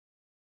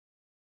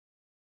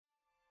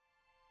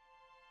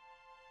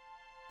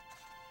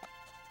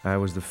I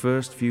was the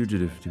first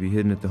fugitive to be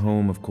hidden at the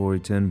home of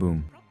Corrie ten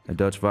Boom, a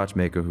Dutch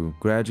watchmaker who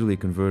gradually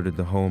converted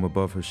the home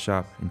above her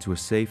shop into a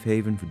safe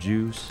haven for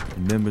Jews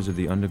and members of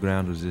the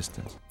underground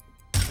resistance.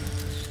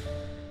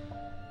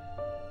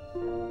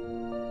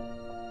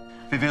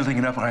 We're building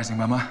an uprising,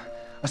 Mama.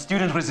 A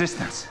student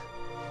resistance.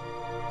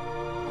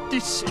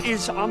 This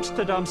is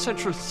Amsterdam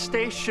Central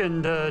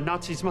Station. The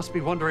Nazis must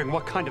be wondering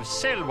what kind of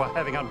sale we're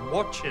having on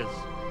watches.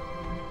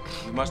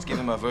 You must give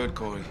him our word,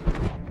 Corey.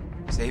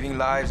 Saving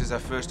lives is our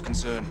first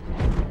concern.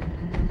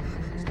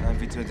 It's time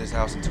we turn this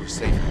house into a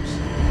safe house.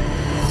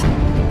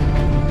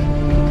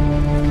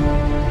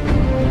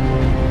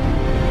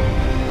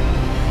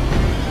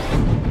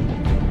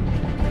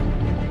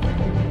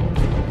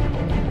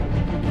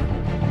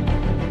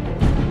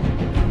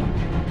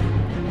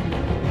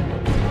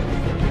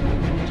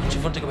 Don't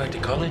you want to go back to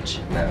college?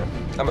 No.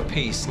 I'm at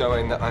peace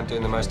knowing that I'm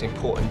doing the most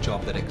important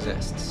job that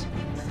exists.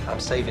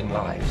 I'm saving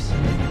lives.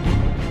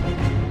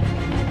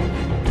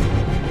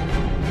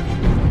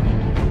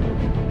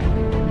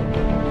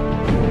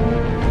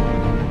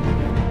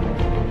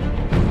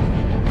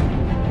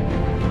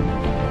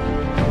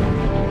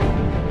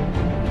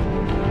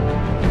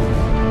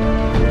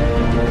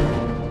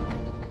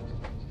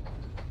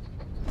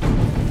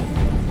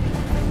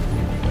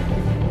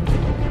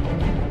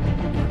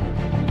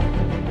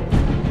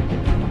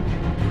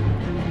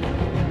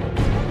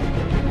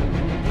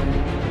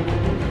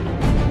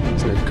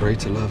 There's no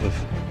greater love of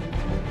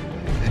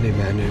any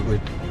man who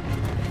would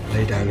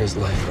lay down his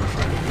life for a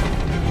friend.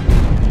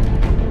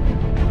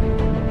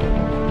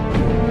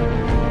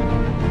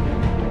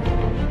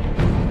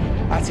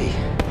 Atty,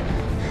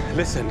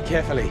 listen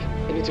carefully.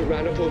 You need to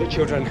round up all the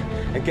children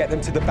and get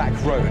them to the back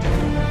road.